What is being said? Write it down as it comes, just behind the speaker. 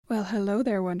Well, hello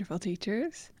there, wonderful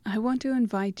teachers. I want to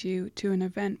invite you to an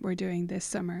event we're doing this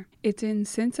summer. It's in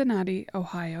Cincinnati,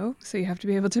 Ohio, so you have to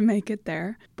be able to make it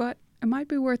there, but it might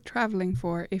be worth traveling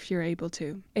for if you're able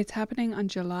to. It's happening on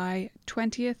July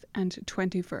 20th and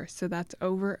 21st, so that's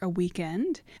over a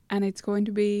weekend, and it's going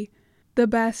to be the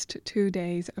best 2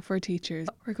 days for teachers.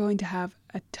 We're going to have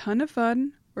a ton of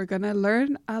fun. We're going to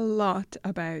learn a lot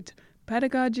about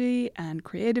pedagogy and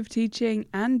creative teaching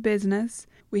and business.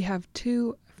 We have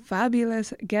 2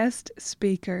 fabulous guest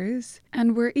speakers,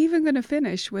 and we're even going to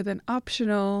finish with an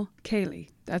optional Ceilidh.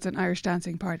 That's an Irish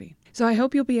dancing party. So I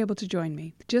hope you'll be able to join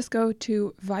me. Just go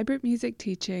to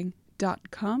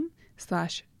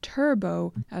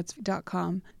vibrantmusicteaching.com/turbo. That's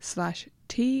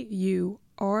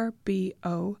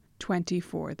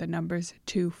 .com/TURBO24. The number's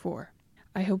 24.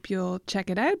 I hope you'll check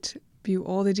it out, view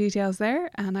all the details there,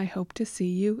 and I hope to see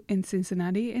you in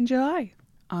Cincinnati in July.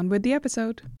 On with the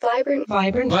episode.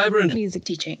 Vibrant music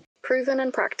teaching. Proven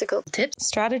and practical Tips,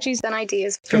 strategies, and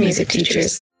ideas for music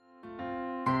teachers.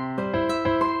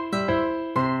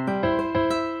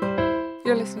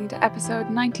 You're listening to episode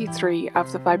 93 of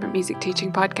the Vibrant Music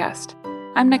Teaching Podcast.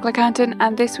 I'm Nicola Canton,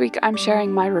 and this week I'm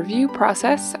sharing my review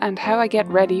process and how I get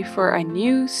ready for a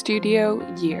new studio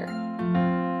year.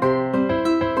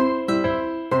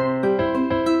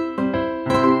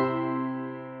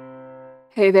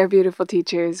 Hey there, beautiful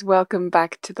teachers. Welcome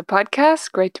back to the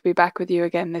podcast. Great to be back with you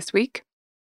again this week.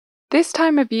 This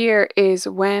time of year is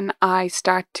when I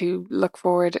start to look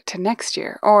forward to next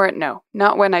year. Or no,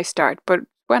 not when I start, but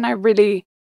when I really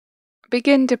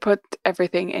begin to put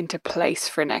everything into place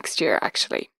for next year,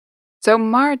 actually. So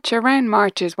around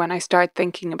March is when I start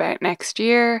thinking about next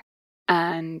year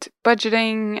and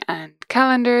budgeting and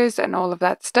calendars and all of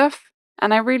that stuff.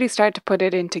 And I really start to put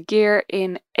it into gear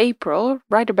in April,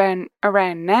 right about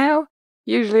around now,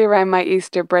 usually around my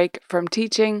Easter break from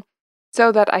teaching,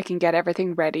 so that I can get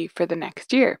everything ready for the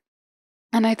next year.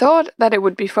 And I thought that it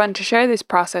would be fun to share this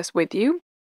process with you,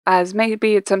 as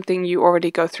maybe it's something you already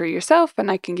go through yourself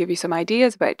and I can give you some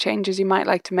ideas about changes you might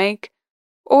like to make.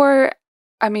 Or,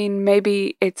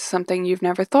 maybe it's something you've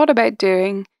never thought about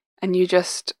doing and you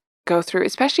just go through,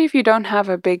 especially if you don't have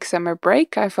a big summer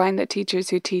break. I find that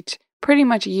teachers who teach pretty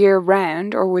much year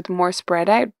round or with more spread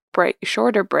out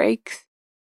shorter breaks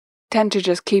tend to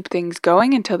just keep things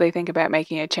going until they think about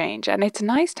making a change. And it's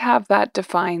nice to have that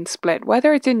defined split,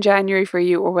 whether it's in January for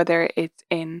you or whether it's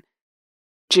in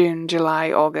June,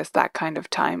 July, August, that kind of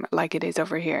time like it is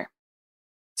over here.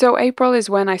 So April is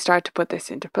when I start to put this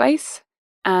into place,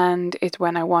 and it's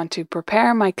when I want to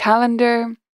prepare my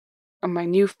calendar and my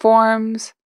new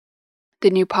forms,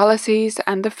 the new policies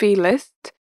and the fee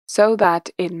list, so that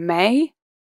in May,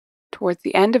 towards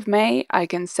the end of May, I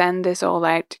can send this all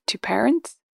out to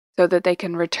parents so that they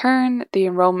can return the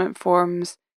enrollment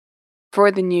forms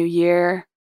for the new year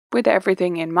with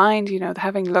everything in mind,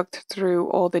 having looked through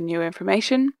all the new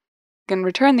information, can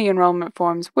return the enrollment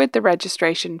forms with the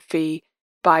registration fee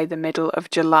by the middle of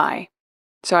July.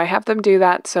 So I have them do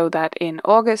that so that in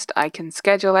August I can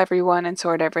schedule everyone and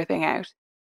sort everything out.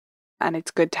 And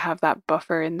it's good to have that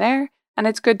buffer in there. And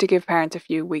it's good to give parents a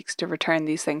few weeks to return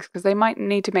these things because they might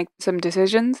need to make some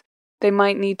decisions. They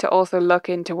might need to also look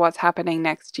into what's happening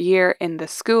next year in the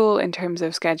school in terms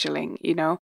of scheduling,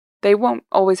 They won't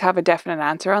always have a definite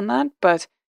answer on that, but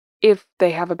if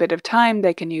they have a bit of time,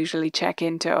 they can usually check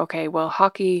into, okay, well,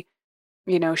 hockey,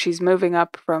 she's moving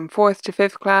up from 4th to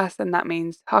 5th class, and that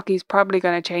means hockey's probably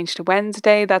going to change to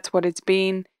Wednesday. That's what it's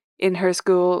been in her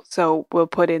school, so we'll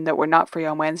put in that we're not free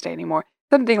on Wednesday anymore.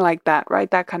 Something like that, right?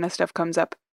 That kind of stuff comes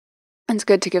up. And it's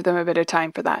good to give them a bit of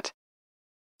time for that.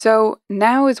 So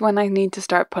now is when I need to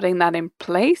start putting that in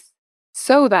place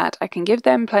so that I can give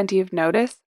them plenty of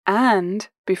notice. And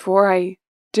before I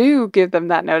do give them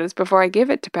that notice, before I give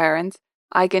it to parents,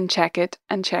 I can check it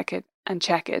and check it and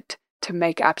check it to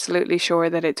make absolutely sure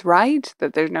that it's right,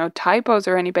 that there's no typos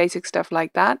or any basic stuff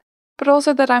like that, but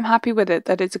also that I'm happy with it,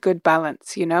 that it's a good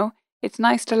balance, It's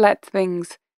nice to let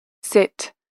things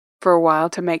sit for a while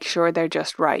to make sure they're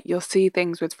just right. You'll see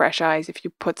things with fresh eyes if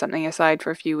you put something aside for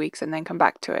a few weeks and then come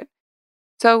back to it.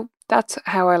 So that's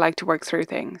how I like to work through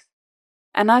things.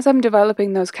 And as I'm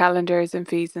developing those calendars and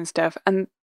fees and stuff, and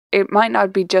it might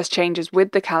not be just changes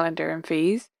with the calendar and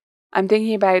fees, I'm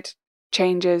thinking about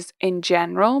changes in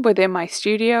general within my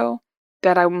studio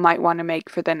that I might want to make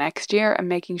for the next year and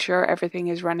making sure everything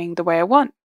is running the way I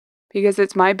want. Because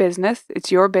it's my business,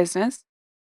 it's your business,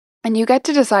 and you get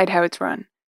to decide how it's run.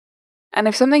 And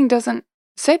if something doesn't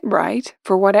sit right,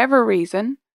 for whatever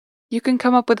reason, you can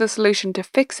come up with a solution to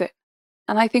fix it.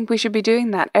 And I think we should be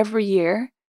doing that every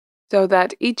year, so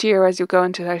that each year as you go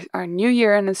into our new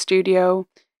year in the studio,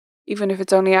 even if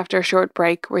it's only after a short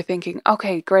break, we're thinking,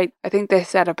 okay, great, I think this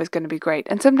setup is going to be great.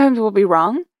 And sometimes we'll be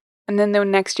wrong, and then the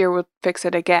next year we'll fix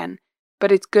it again.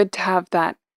 But it's good to have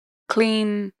that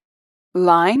clean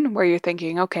line where you're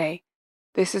thinking, okay,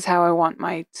 this is how I want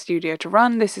my studio to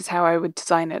run. This is how I would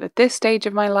design it at this stage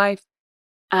of my life,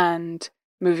 and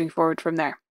moving forward from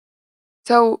there.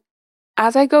 So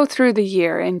as I go through the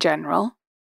year in general,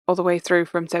 all the way through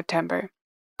from September,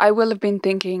 I will have been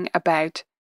thinking about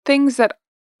things that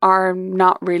are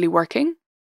not really working,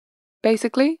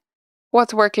 basically.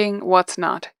 What's working, what's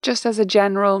not, just as a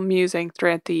general musing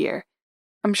throughout the year.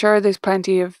 I'm sure there's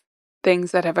plenty of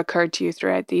things that have occurred to you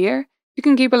throughout the year. You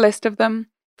can keep a list of them.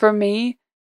 For me,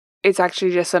 it's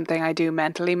actually just something I do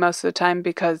mentally most of the time,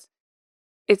 because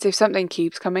it's if something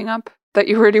keeps coming up that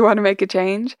you really want to make a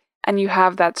change, and you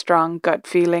have that strong gut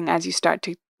feeling as you start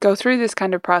to go through this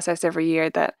kind of process every year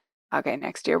that, okay,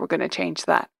 next year we're going to change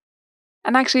that.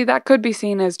 And actually that could be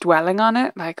seen as dwelling on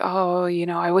it, like, oh,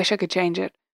 I wish I could change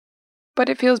it. But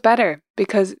it feels better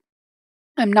because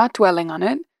I'm not dwelling on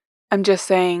it. I'm just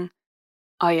saying,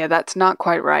 oh yeah, that's not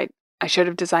quite right. I should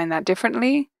have designed that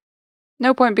differently.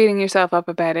 No point beating yourself up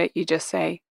about it. You just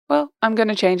say, well, I'm going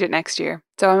to change it next year.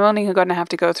 So I'm only going to have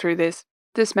to go through this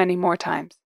many more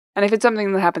times. And if it's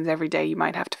something that happens every day, you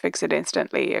might have to fix it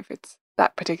instantly if it's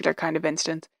that particular kind of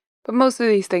instance. But most of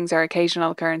these things are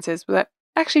occasional occurrences that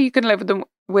actually you can live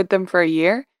with them for a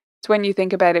year. So when you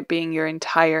think about it being your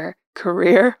entire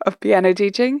career of piano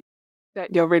teaching,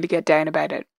 that you'll really get down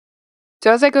about it.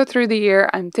 So as I go through the year,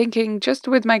 I'm thinking just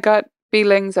with my gut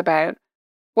feelings about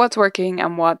what's working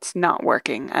and what's not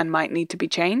working and might need to be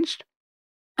changed.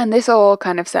 And this all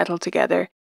kind of settled together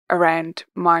around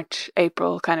March,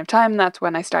 April kind of time. That's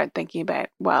when I start thinking about,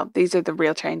 well, these are the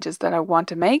real changes that I want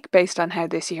to make based on how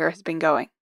this year has been going.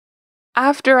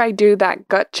 After I do that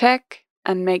gut check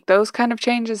and make those kind of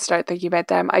changes, start thinking about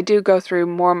them, I do go through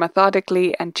more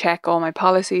methodically and check all my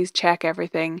policies, check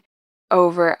everything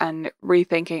over and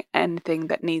rethinking anything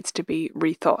that needs to be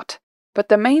rethought. But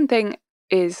the main thing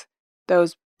is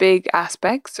those big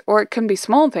aspects, or it can be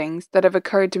small things that have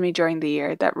occurred to me during the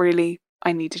year that really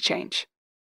I need to change.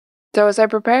 So as I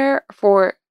prepare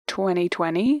for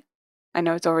 2020, I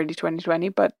know it's already 2020,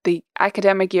 but the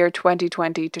academic year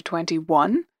 2020 to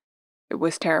 21, it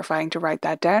was terrifying to write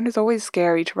that down. It's always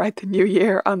scary to write the new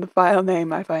year on the file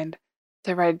name, I find.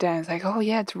 So I write it down, it's like, oh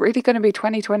yeah, it's really going to be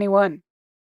 2021.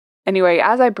 Anyway,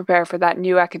 as I prepare for that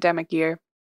new academic year,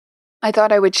 I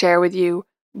thought I would share with you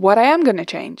what I am going to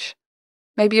change.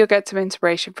 Maybe you'll get some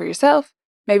inspiration for yourself.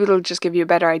 Maybe it'll just give you a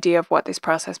better idea of what this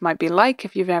process might be like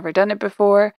if you've never done it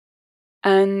before.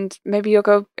 And maybe you'll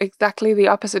go exactly the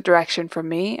opposite direction from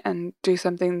me and do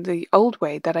something the old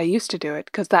way that I used to do it,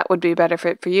 because that would be a better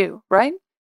fit for you, right?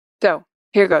 So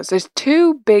here goes. There's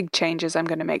 2 big changes I'm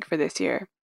going to make for this year.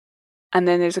 And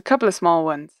then there's a couple of small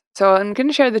ones. So I'm going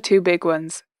to share the 2 big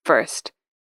ones first,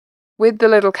 with the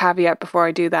little caveat before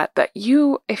I do that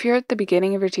you, if you're at the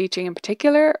beginning of your teaching in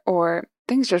particular, or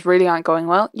things just really aren't going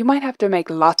well, you might have to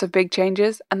make lots of big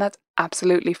changes, and that's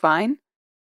absolutely fine.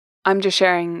 I'm just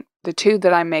sharing the 2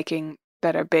 that I'm making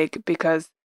that are big because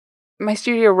my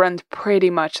studio runs pretty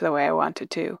much the way I want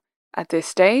it to at this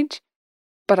stage,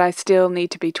 but I still need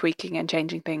to be tweaking and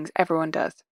changing things. Everyone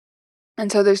does.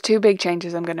 And so there's 2 big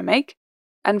changes I'm going to make.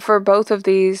 And for both of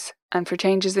these, and for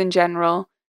changes in general,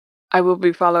 I will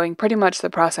be following pretty much the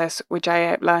process which I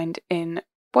outlined in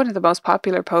one of the most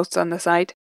popular posts on the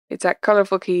site. It's at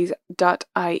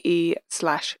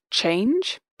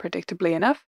colourfulkeys.ie/change, predictably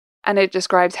enough. And it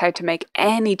describes how to make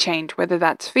any change, whether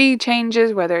that's fee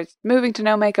changes, whether it's moving to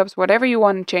no makeups, whatever you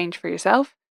want to change for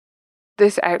yourself.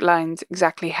 This outlines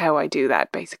exactly how I do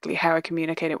that, basically, how I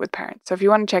communicate it with parents. So if you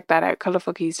want to check that out,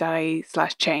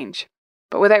 colourfulkeys.ie/change.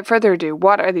 But without further ado,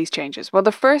 what are these changes? Well,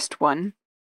 the first one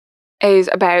is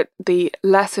about the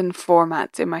lesson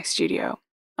formats in my studio.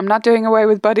 I'm not doing away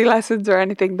with buddy lessons or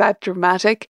anything that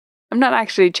dramatic. I'm not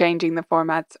actually changing the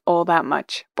formats all that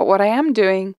much. But what I am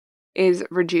doing is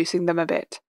reducing them a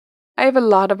bit. I have a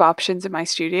lot of options in my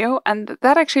studio, and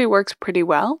that actually works pretty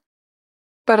well.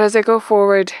 But as I go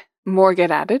forward, more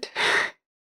get added.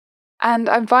 And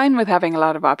I'm fine with having a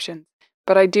lot of options,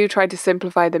 but I do try to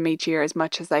simplify them each year as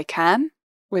much as I can,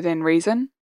 within reason.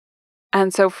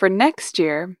 And so for next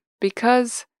year,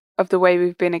 because of the way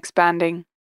we've been expanding,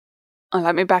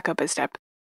 let me back up a step.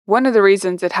 One of the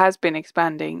reasons it has been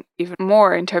expanding even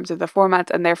more in terms of the formats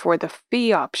and therefore the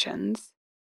fee options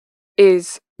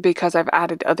is because I've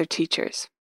added other teachers.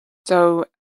 So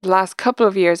the last couple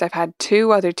of years I've had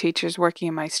 2 other teachers working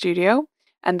in my studio,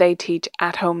 and they teach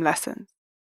at-home lessons.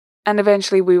 And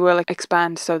eventually we will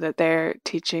expand so that they're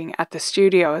teaching at the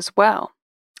studio as well.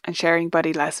 and sharing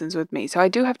buddy lessons with me. So I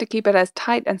do have to keep it as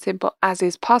tight and simple as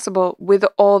is possible with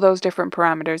all those different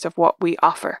parameters of what we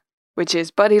offer, which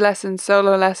is buddy lessons,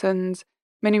 solo lessons,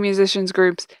 mini musicians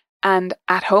groups, and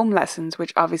at-home lessons,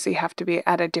 which obviously have to be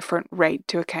at a different rate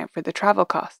to account for the travel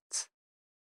costs.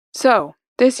 So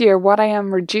this year, what I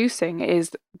am reducing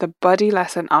is the buddy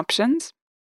lesson options.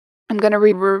 I'm going to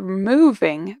be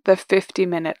removing the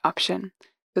 50-minute option.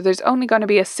 So there's only going to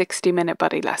be a 60-minute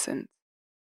buddy lesson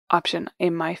option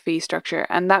in my fee structure.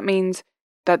 And that means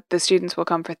that the students will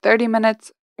come for 30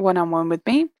 minutes one-on-one with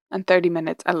me and 30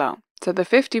 minutes alone. So the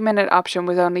 50-minute option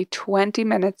was only 20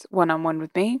 minutes one-on-one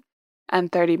with me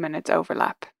and 30 minutes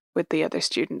overlap with the other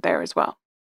student there as well.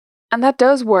 And that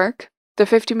does work. The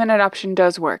 50-minute option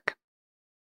does work,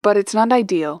 but it's not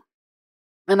ideal.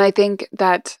 And I think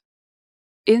that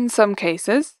in some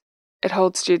cases, it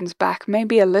holds students back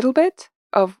maybe a little bit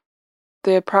of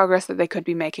the progress that they could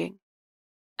be making.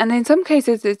 And in some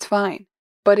cases, it's fine,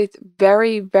 but it's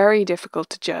very, very difficult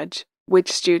to judge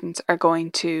which students are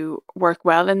going to work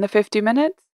well in the 50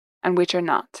 minutes and which are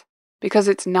not, because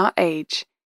it's not age.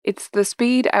 It's the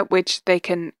speed at which they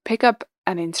can pick up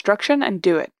an instruction and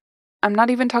do it. I'm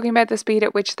not even talking about the speed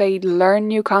at which they learn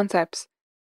new concepts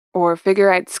or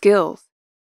figure out skills.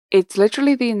 It's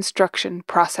literally the instruction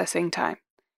processing time.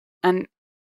 And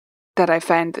that I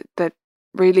found that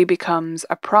really becomes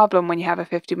a problem when you have a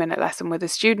 50-minute lesson with a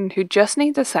student who just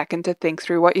needs a second to think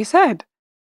through what you said.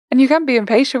 And you can't be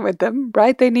impatient with them,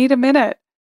 right? They need a minute.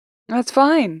 That's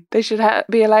fine. They should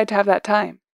be allowed to have that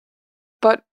time.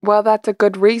 But while that's a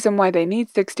good reason why they need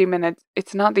 60 minutes,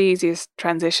 it's not the easiest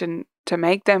transition to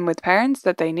make them with parents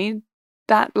that they need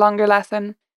that longer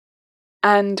lesson.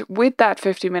 And with that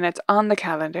 50 minutes on the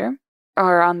calendar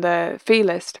or on the fee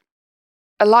list,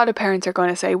 a lot of parents are going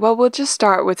to say, well, we'll just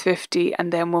start with 50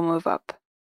 and then we'll move up.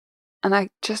 And I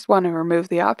just want to remove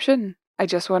the option. I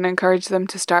just want to encourage them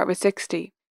to start with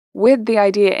 60, with the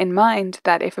idea in mind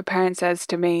that if a parent says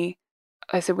to me,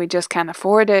 I said, we just can't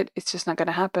afford it, it's just not going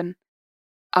to happen,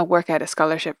 I'll work out a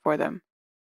scholarship for them.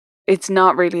 It's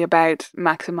not really about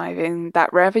maximizing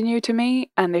that revenue to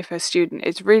me. And if a student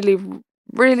is really,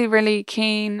 really, really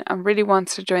keen and really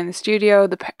wants to join the studio,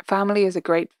 the family is a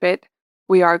great fit,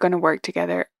 we are going to work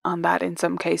together on that in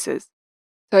some cases.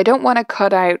 So I don't want to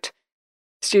cut out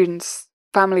students'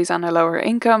 families on a lower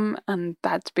income, and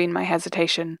that's been my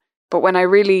hesitation. But when I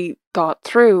really thought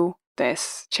through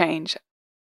this change,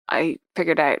 I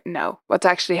figured out, no, what's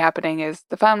actually happening is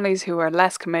the families who are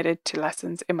less committed to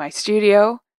lessons in my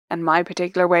studio and my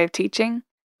particular way of teaching,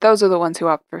 those are the ones who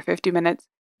opt for 50 minutes.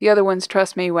 The other ones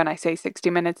trust me when I say 60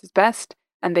 minutes is best,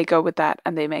 and they go with that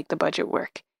and they make the budget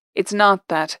work. It's not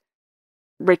that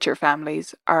richer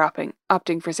families are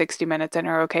opting for 60 minutes and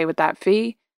are okay with that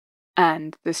fee,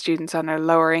 and the students on a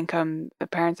lower income, the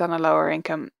parents on a lower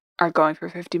income, are going for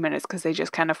 50 minutes because they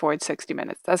just can't afford 60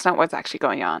 minutes. That's not what's actually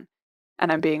going on.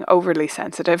 And I'm being overly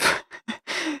sensitive,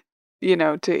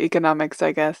 to economics,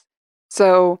 I guess.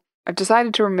 So I've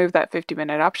decided to remove that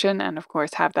 50-minute option and, of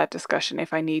course, have that discussion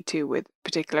if I need to with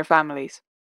particular families.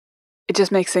 It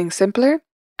just makes things simpler,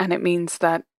 and it means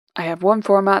that I have one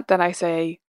format that I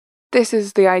say, this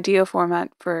is the ideal format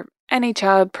for any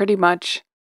child, pretty much.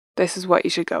 This is what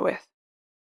you should go with.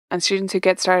 And students who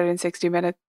get started in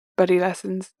 60-minute buddy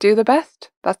lessons do the best.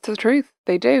 That's the truth.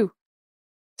 They do.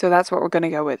 So that's what we're going to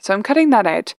go with. So I'm cutting that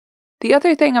out. The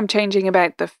other thing I'm changing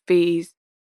about the fees,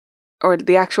 or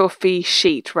the actual fee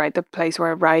sheet, right, the place where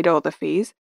I write all the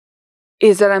fees,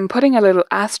 is that I'm putting a little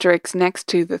asterisk next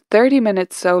to the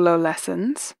 30-minute solo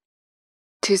lessons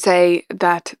to say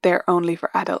that they're only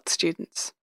for adult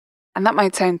students. And that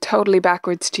might sound totally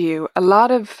backwards to you. A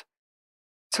lot of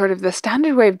sort of the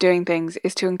standard way of doing things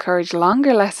is to encourage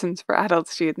longer lessons for adult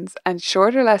students and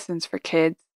shorter lessons for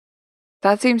kids.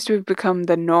 That seems to have become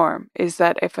the norm, is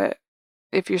that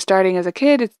if you're starting as a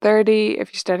kid, it's 30.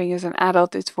 If you're starting as an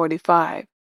adult, it's 45.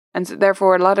 And so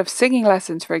therefore, a lot of singing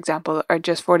lessons, for example, are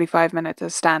just 45 minutes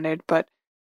as standard, but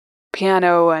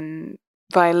piano and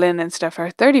violin and stuff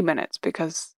are 30 minutes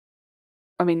because,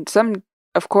 some,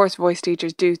 of course, voice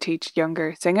teachers do teach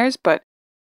younger singers, but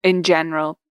in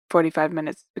general, 45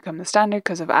 minutes become the standard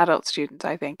because of adult students,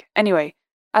 I think. Anyway,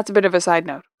 that's a bit of a side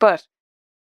note. But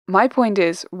my point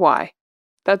is, why?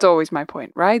 That's always my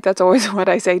point, right? That's always what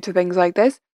I say to things like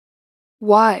this.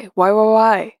 Why?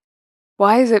 Why?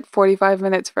 Why is it 45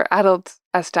 minutes for adults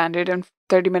as standard and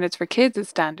 30 minutes for kids as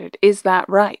standard? Is that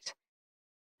right?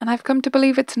 And I've come to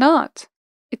believe it's not.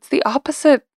 It's the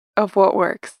opposite of what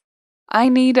works. I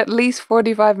need at least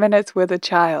 45 minutes with a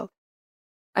child.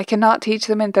 I cannot teach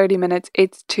them in 30 minutes.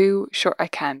 It's too short. I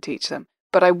can teach them,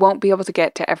 but I won't be able to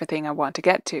get to everything I want to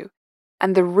get to.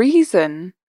 And the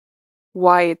reason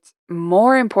why it's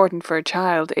more important for a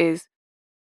child is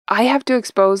I have to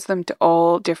expose them to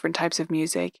all different types of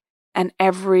music and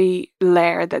every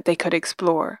layer that they could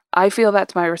explore. I feel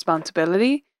that's my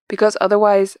responsibility because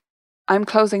otherwise I'm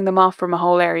closing them off from a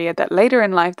whole area that later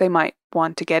in life they might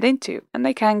want to get into, and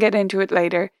they can get into it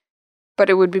later, but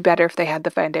it would be better if they had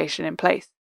the foundation in place.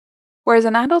 Whereas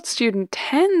an adult student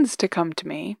tends to come to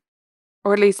me,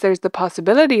 or at least there's the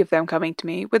possibility of them coming to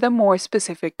me with a more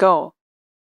specific goal.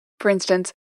 For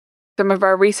instance, some of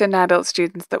our recent adult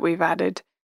students that we've added,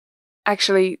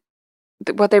 actually,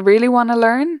 what they really want to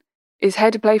learn is how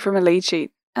to play from a lead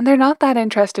sheet. And they're not that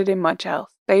interested in much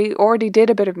else. They already did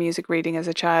a bit of music reading as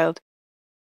a child.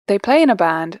 They play in a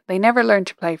band. They never learned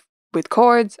to play with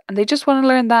chords, and they just want to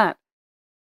learn that.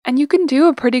 And you can do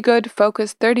a pretty good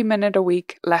focused 30-minute a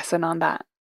week lesson on that.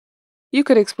 You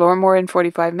could explore more in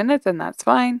 45 minutes, and that's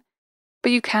fine.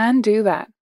 But you can do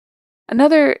that.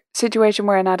 Another situation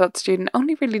where an adult student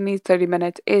only really needs 30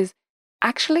 minutes is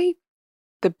actually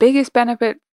the biggest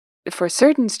benefit for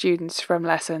certain students from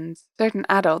lessons, certain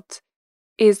adults,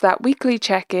 is that weekly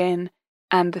check-in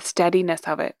and the steadiness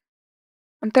of it.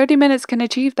 And 30 minutes can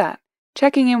achieve that.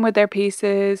 Checking in with their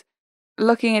pieces,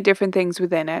 looking at different things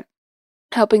within it,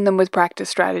 helping them with practice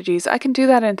strategies. I can do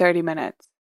that in 30 minutes,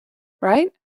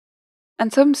 right?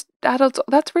 And some adults,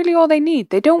 that's really all they need.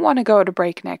 They don't want to go at a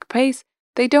breakneck pace.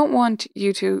 They don't want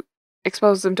you to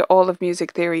expose them to all of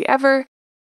music theory ever.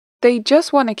 They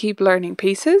just want to keep learning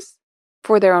pieces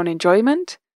for their own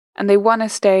enjoyment, and they want to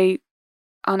stay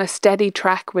on a steady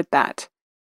track with that.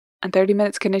 And 30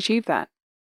 minutes can achieve that.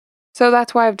 So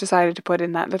that's why I've decided to put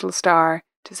in that little star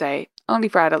to say only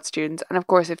for adult students. And of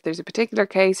course, if there's a particular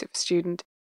case, if a student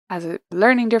has a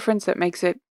learning difference that makes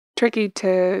it tricky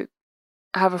to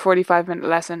have a 45-minute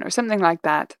lesson or something like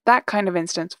that, that kind of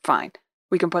instance, fine.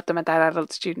 We can put them at that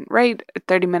adult student rate at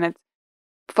 30 minutes,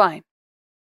 fine.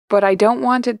 But I don't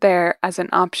want it there as an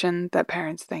option that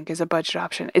parents think is a budget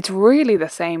option. It's really the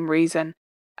same reason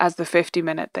as the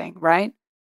 50-minute thing, right?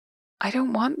 I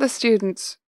don't want the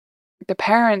students, the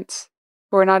parents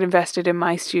who are not invested in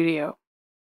my studio,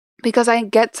 because I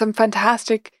get some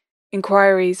fantastic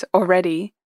inquiries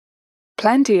already,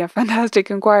 plenty of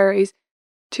fantastic inquiries,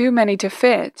 too many to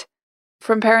fit,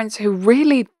 from parents who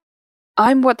really,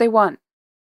 I'm what they want,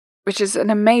 which is an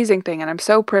amazing thing, and I'm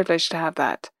so privileged to have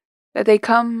that they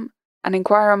come and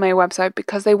inquire on my website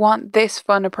because they want this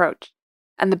fun approach.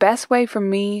 And the best way for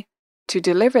me to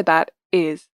deliver that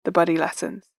is the buddy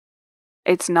lessons.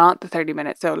 It's not the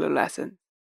 30-minute solo lesson.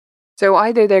 So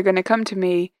either they're going to come to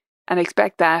me and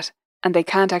expect that, and they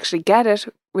can't actually get it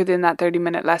within that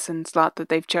 30-minute lesson slot that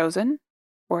they've chosen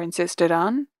or insisted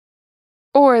on,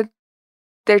 or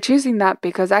they're choosing that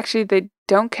because actually they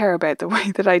don't care about the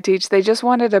way that I teach. They just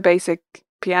wanted a basic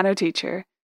piano teacher.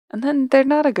 And then they're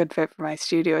not a good fit for my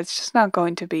studio. It's just not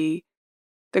going to be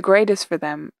the greatest for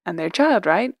them and their child,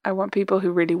 right? I want people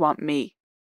who really want me.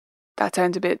 That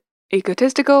sounds a bit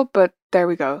egotistical, but there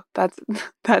we go.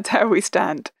 That's how we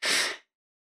stand.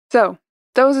 So,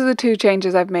 those are the two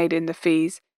changes I've made in the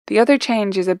fees. The other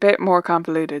change is a bit more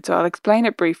convoluted, so I'll explain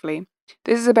it briefly.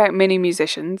 This is about mini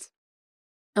musicians.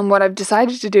 And what I've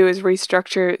decided to do is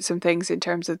restructure some things in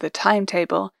terms of the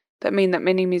timetable that mean that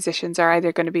mini musicians are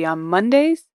either going to be on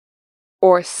Mondays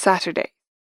or Saturday.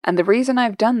 And the reason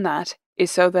I've done that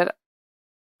is so that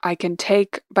I can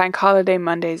take bank holiday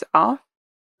Mondays off.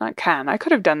 I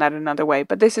could have done that another way,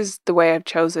 but this is the way I've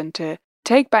chosen to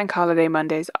take bank holiday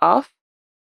Mondays off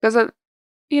because,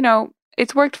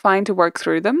 it's worked fine to work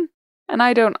through them, and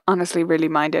I don't honestly really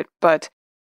mind it, but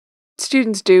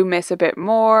students do miss a bit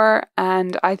more,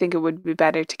 and I think it would be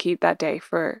better to keep that day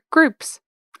for groups,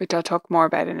 which I'll talk more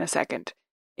about in a second,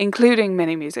 including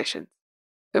mini musicians.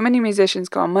 So mini musicians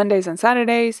go on Mondays and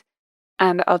Saturdays,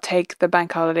 and I'll take the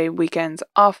bank holiday weekends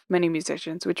off mini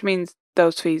musicians, which means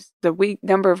those fees, the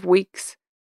number of weeks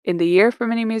in the year for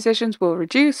mini musicians will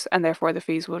reduce, and therefore the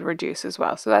fees will reduce as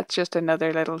well. So that's just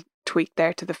another little tweak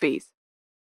there to the fees.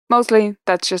 Mostly,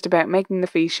 that's just about making the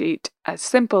fee sheet as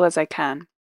simple as I can,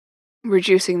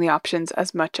 reducing the options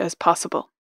as much as possible.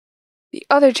 The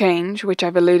other change, which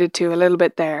I've alluded to a little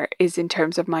bit there, is in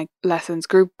terms of my lessons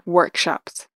group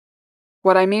workshops.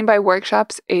 What I mean by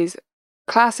workshops is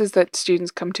classes that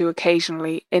students come to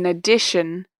occasionally in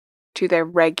addition to their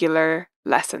regular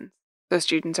lessons. So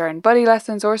students are in buddy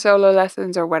lessons or solo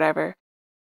lessons or whatever,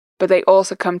 but they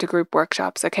also come to group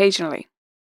workshops occasionally.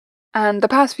 And the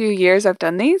past few years I've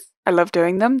done these. I love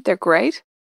doing them. They're great.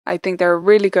 I think they're a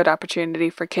really good opportunity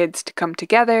for kids to come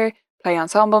together, play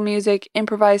ensemble music,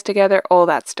 improvise together, all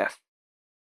that stuff.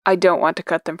 I don't want to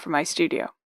cut them from my studio.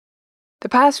 The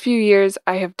past few years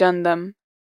I have done them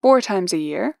 4 times a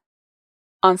year,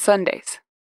 on Sundays.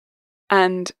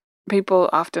 And people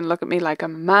often look at me like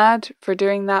I'm mad for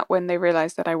doing that when they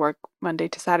realize that I work Monday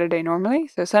to Saturday normally.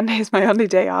 So Sunday is my only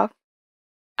day off.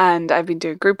 And I've been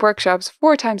doing group workshops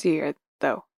 4 times a year,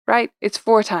 though, right? It's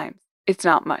 4 times. It's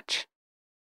not much.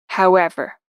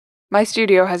 However, my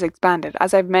studio has expanded.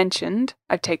 As I've mentioned,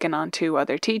 I've taken on 2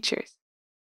 other teachers.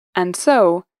 And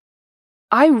so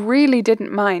I really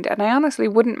didn't mind, and I honestly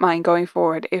wouldn't mind going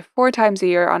forward if 4 times a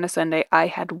year on a Sunday I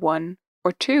had 1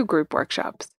 or 2 group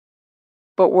workshops.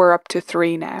 But we're up to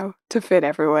 3 now to fit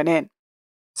everyone in.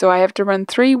 So I have to run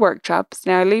 3 workshops.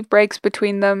 Now I leave breaks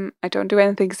between them. I don't do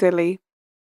anything silly.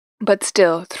 But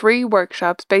still, 3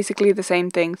 workshops, basically the same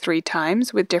thing 3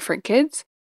 times with different kids,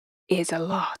 is a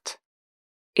lot.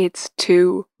 It's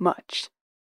too much.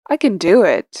 I can do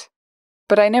it,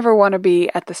 but I never want to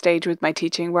be at the stage with my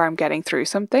teaching where I'm getting through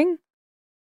something.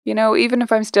 You know, even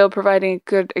if I'm still providing a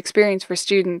good experience for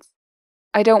students,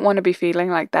 I don't want to be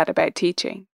feeling like that about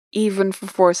teaching, even for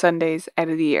 4 Sundays out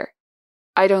of the year.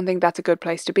 I don't think that's a good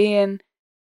place to be in,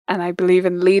 and I believe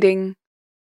in leading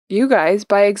you guys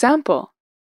by example.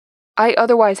 I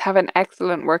otherwise have an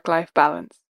excellent work-life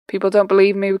balance. People don't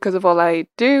believe me because of all I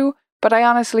do, but I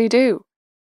honestly do.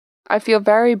 I feel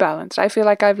very balanced. I feel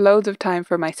like I have loads of time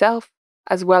for myself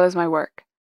as well as my work,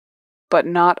 but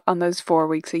not on those 4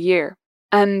 weeks a year.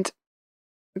 And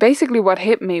basically what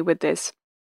hit me with this,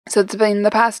 so it's been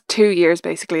the past 2 years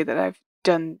basically that I've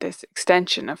done this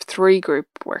extension of 3 group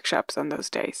workshops on those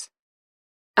days.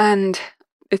 And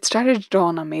it started to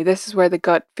dawn on me, this is where the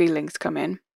gut feelings come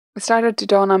in. It started to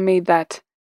dawn on me that,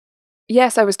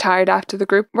 yes, I was tired after the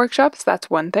group workshops, that's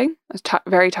one thing. I was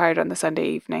very tired on the Sunday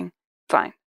evening.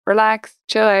 Fine. Relax,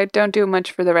 chill out, don't do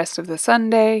much for the rest of the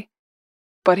Sunday.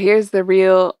 But here's the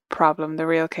real problem, the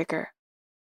real kicker.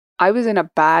 I was in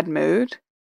a bad mood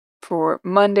for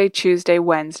Monday, Tuesday,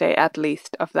 Wednesday at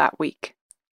least of that week,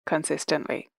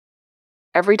 consistently.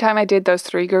 Every time I did those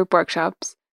 3 group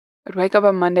workshops, I'd wake up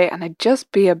on Monday and I'd just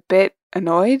be a bit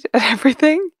annoyed at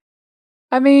everything.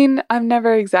 I mean, I'm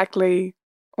never exactly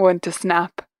one to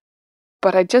snap,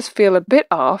 but I just feel a bit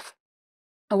off.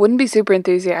 I wouldn't be super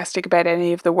enthusiastic about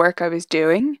any of the work I was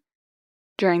doing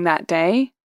during that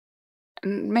day.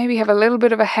 And maybe have a little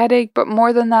bit of a headache, but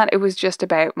more than that, it was just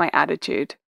about my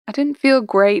attitude. I didn't feel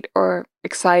great or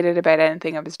excited about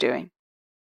anything I was doing.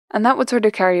 And that would sort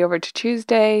of carry over to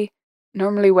Tuesday,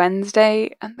 normally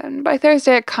Wednesday, and then by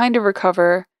Thursday I'd kind of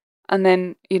recover. And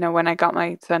then, you know, when I got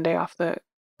my Sunday off the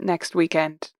next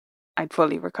weekend, I'd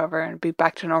fully recover and be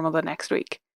back to normal the next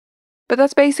week. But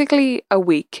that's basically a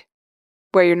week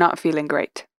where you're not feeling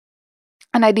great.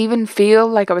 And I'd even feel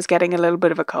like I was getting a little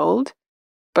bit of a cold,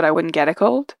 but I wouldn't get a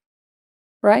cold,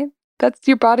 right? That's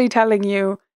your body telling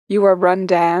you, you are run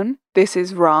down, this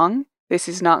is wrong, this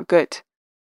is not good.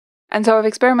 And so I've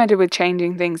experimented with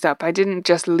changing things up. I didn't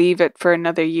just leave it for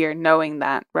another year knowing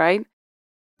that, right?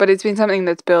 But it's been something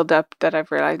that's built up that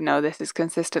I've realized, no, this is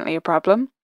consistently a problem.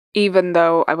 Even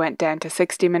though I went down to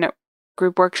 60-minute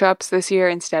group workshops this year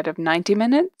instead of 90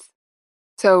 minutes.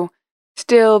 So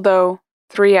still though,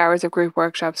 3 hours of group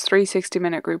workshops, 3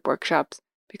 60-minute group workshops,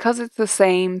 because it's the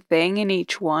same thing in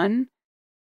each one,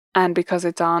 and because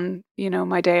it's on, you know,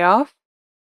 my day off,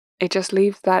 it just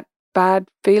leaves that bad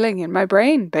feeling in my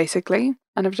brain, basically.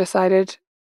 And I've decided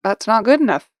that's not good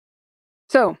enough.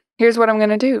 So here's what I'm going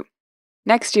to do.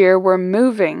 Next year, we're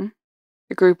moving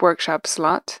the group workshop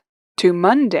slot to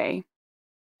Monday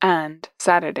and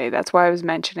Saturday. That's why I was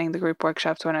mentioning the group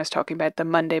workshops when I was talking about the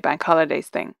Monday bank holidays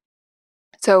thing.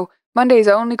 So Monday is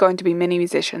only going to be mini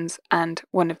musicians and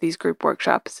one of these group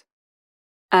workshops.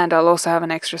 And I'll also have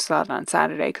an extra slot on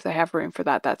Saturday because I have room for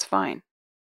that. That's fine.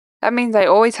 That means I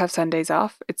always have Sundays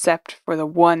off, except for the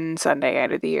one Sunday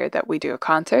out of the year that we do a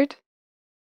concert.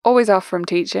 Always off from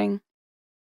teaching.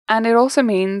 And it also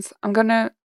means I'm going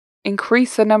to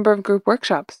increase the number of group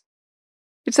workshops.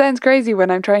 It sounds crazy when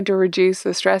I'm trying to reduce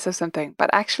the stress of something, but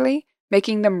actually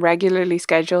making them regularly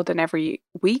scheduled in every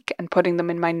week and putting them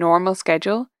in my normal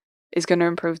schedule is going to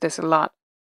improve this a lot.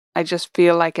 I just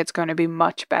feel like it's going to be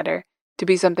much better to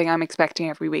be something I'm expecting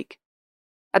every week.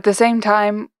 At the same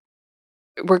time,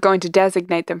 we're going to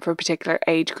designate them for particular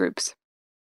age groups.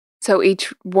 So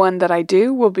each one that I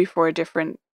do will be for a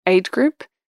different age group,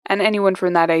 and anyone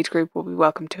from that age group will be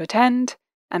welcome to attend,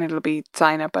 and it'll be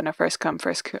sign up on a first come,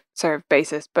 first served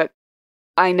basis. But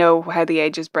I know how the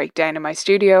ages break down in my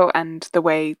studio and the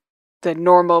way the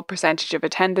normal percentage of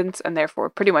attendance, and therefore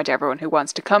pretty much everyone who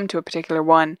wants to come to a particular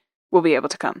one will be able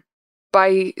to come.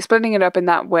 By splitting it up in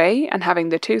that way and having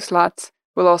the 2 slots,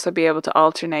 we'll also be able to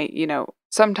alternate, you know,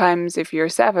 sometimes if you're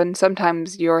 7,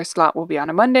 sometimes your slot will be on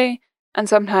a Monday, and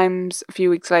sometimes a few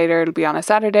weeks later it'll be on a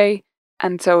Saturday,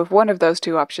 And so if one of those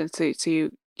two options suits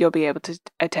you, you'll be able to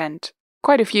attend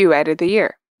quite a few out of the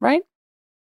year, right?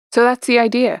 So that's the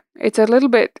idea. It's a little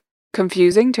bit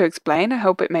confusing to explain. I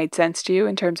hope it made sense to you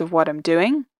in terms of what I'm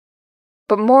doing.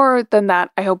 But more than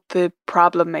that, I hope the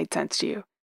problem made sense to you,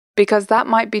 because that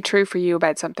might be true for you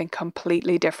about something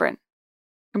completely different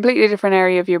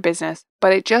area of your business,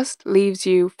 but it just leaves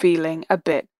you feeling a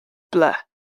bit blah,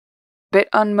 bit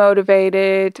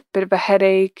unmotivated, bit of a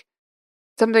headache,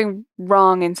 something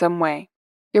wrong in some way.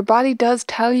 Your body does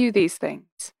tell you these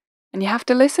things, and you have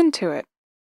to listen to it.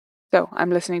 So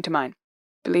I'm listening to mine.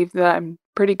 Believe that I'm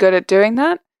pretty good at doing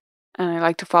that, and I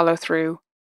like to follow through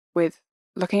with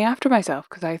looking after myself,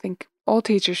 because I think all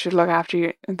teachers should look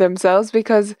after themselves,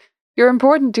 because you're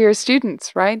important to your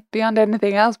students, right? Beyond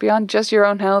anything else, beyond just your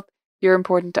own health, you're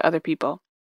important to other people.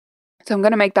 So I'm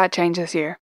going to make that change this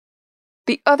year.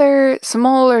 The other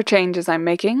smaller changes I'm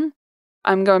making,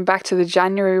 I'm going back to the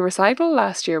January recital.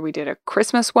 Last year we did a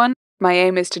Christmas one. My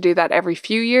aim is to do that every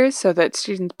few years so that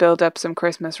students build up some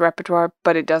Christmas repertoire,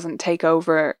 but it doesn't take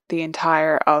over the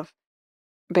entire of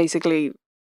basically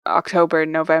October,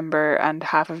 November, and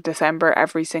half of December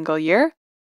every single year.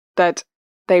 That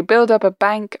they build up a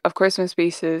bank of Christmas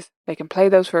pieces. They can play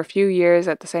those for a few years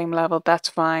at the same level. That's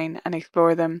fine, and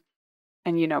explore them,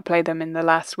 and play them in the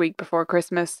last week before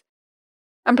Christmas,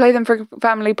 and play them for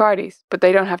family parties. But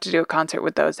they don't have to do a concert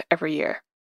with those every year.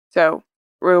 So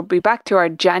we'll be back to our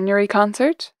January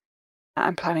concert.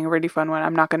 I'm planning a really fun one.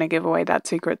 I'm not going to give away that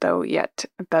secret though yet.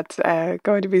 That's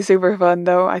going to be super fun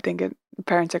though. I think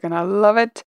parents are going to love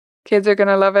it. Kids are going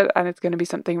to love it, and it's going to be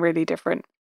something really different.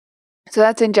 So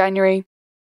that's in January.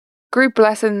 Group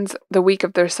lessons the week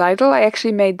of the recital. I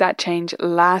actually made that change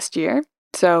last year.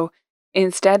 So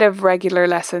instead of regular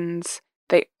lessons,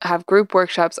 they have group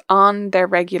workshops on their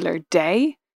regular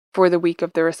day for the week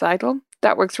of the recital.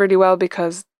 That works really well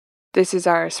because this is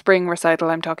our spring recital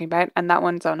I'm talking about, and that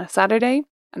one's on a Saturday,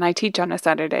 and I teach on a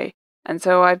Saturday. And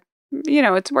so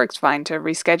it works fine to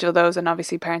reschedule those, and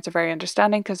obviously parents are very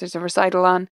understanding because there's a recital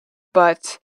on,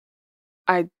 but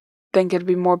I think it'd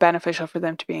be more beneficial for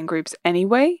them to be in groups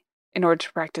anyway in order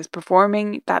to practice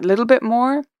performing that little bit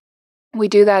more. We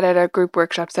do that at a group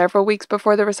workshop several weeks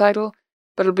before the recital,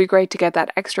 but it'll be great to get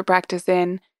that extra practice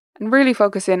in and really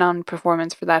focus in on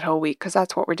performance for that whole week, because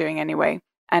that's what we're doing anyway,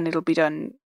 and it'll be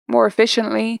done more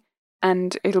efficiently,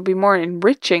 and it'll be more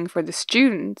enriching for the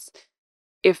students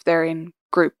if they're in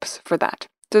groups for that.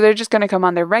 So they're just going to come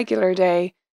on their regular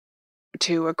day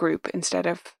to a group instead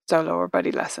of solo or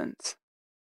buddy lessons.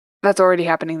 That's already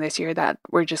happening this year. That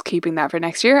we're just keeping that for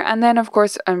next year. And then of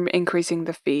course I'm increasing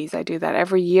the fees. I do that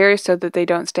every year so that they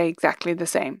don't stay exactly the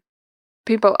same.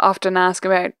 People often ask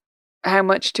about how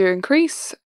much to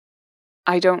increase.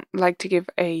 I don't like to give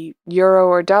a euro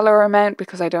or dollar amount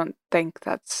because I don't think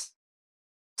that's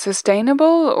sustainable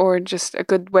or just a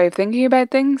good way of thinking about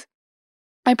things.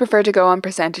 I prefer to go on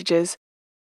percentages.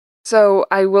 So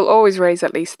I will always raise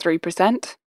at least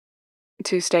 3%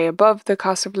 to stay above the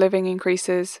cost of living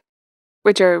increases,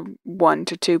 which are 1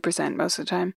 to 2% most of the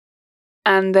time.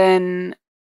 And then,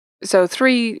 so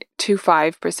 3 to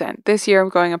 5%. This year I'm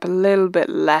going up a little bit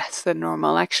less than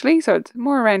normal actually. So it's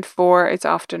more around 4, it's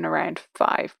often around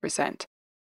 5%. So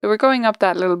we're going up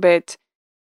that little bit,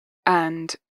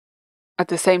 and at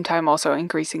the same time also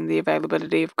increasing the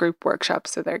availability of group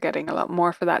workshops, so they're getting a lot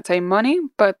more for that same money,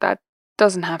 but that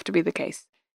doesn't have to be the case.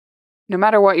 No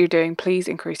matter what you're doing, please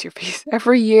increase your fees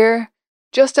every year,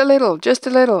 just a little,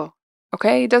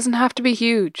 okay? It doesn't have to be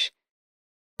huge.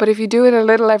 But if you do it a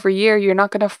little every year, you're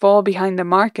not going to fall behind the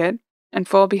market and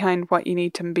fall behind what you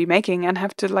need to be making and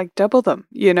have to double them,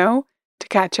 to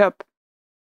catch up.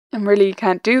 And really you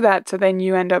can't do that, so then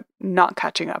you end up not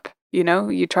catching up,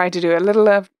 You try to do a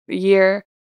little year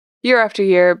after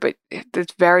year, but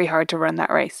it's very hard to run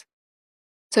that race.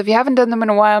 So if you haven't done them in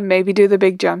a while, maybe do the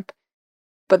big jump.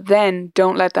 But then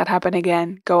don't let that happen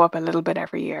again. Go up a little bit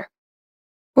every year.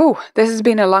 Whoa, this has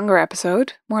been a longer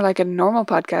episode. More like a normal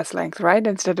podcast length, right?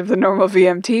 Instead of the normal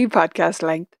VMT podcast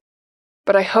length.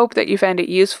 But I hope that you found it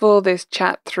useful, this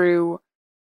chat through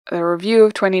the review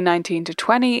of 2019 to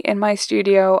 20 in my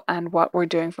studio and what we're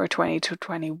doing for 20 to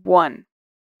 21.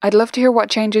 I'd love to hear what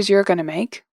changes you're going to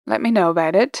make. Let me know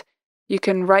about it. You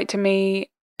can write to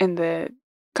me in the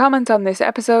comments on this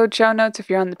episode, show notes if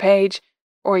you're on the page,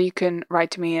 or you can write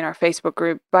to me in our Facebook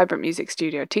group, Vibrant Music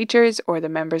Studio Teachers, or the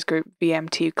members group,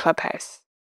 VMT Clubhouse.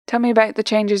 Tell me about the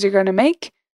changes you're going to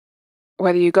make,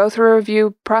 whether you go through a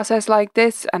review process like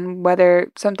this, and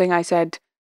whether something I said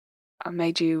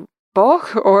made you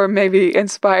balk or maybe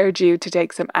inspired you to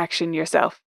take some action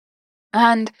yourself.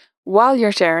 And While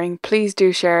you're sharing, please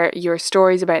do share your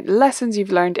stories about lessons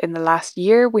you've learned in the last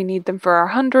year. We need them for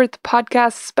our 100th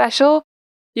podcast special.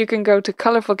 You can go to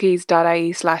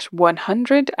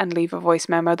colourfulkeys.ie/100 and leave a voice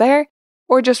memo there,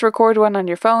 or just record one on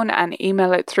your phone and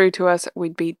email it through to us.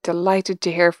 We'd be delighted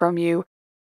to hear from you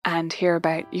and hear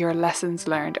about your lessons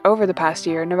learned over the past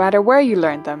year, no matter where you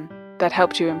learned them, that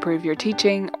helped you improve your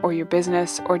teaching or your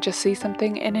business or just see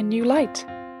something in a new light.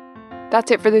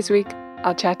 That's it for this week.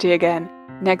 I'll chat to you again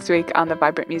next week on the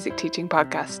Vibrant Music Teaching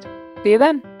Podcast. See you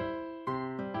then.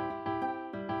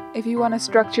 If you want a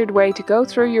structured way to go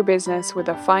through your business with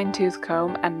a fine-tooth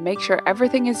comb and make sure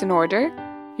everything is in order,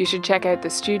 you should check out the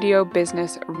Studio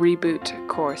Business Reboot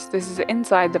course. This is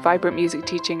inside the Vibrant Music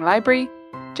Teaching Library.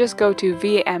 Just go to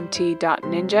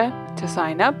vmt.ninja to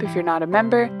sign up if you're not a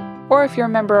member, or if you're a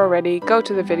member already, go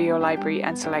to the video library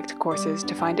and select courses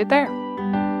to find it there.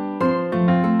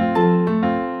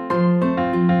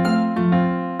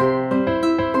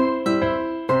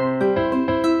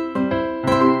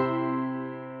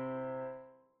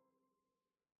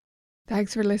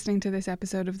 Thanks for listening to this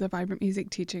episode of the Vibrant Music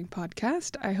Teaching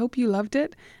Podcast. I hope you loved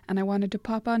it, and I wanted to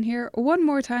pop on here one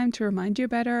more time to remind you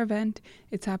about our event.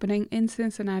 It's happening in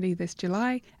Cincinnati this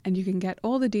July, and you can get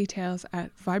all the details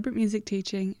at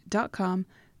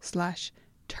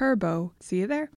vibrantmusicteaching.com/turbo. See you there.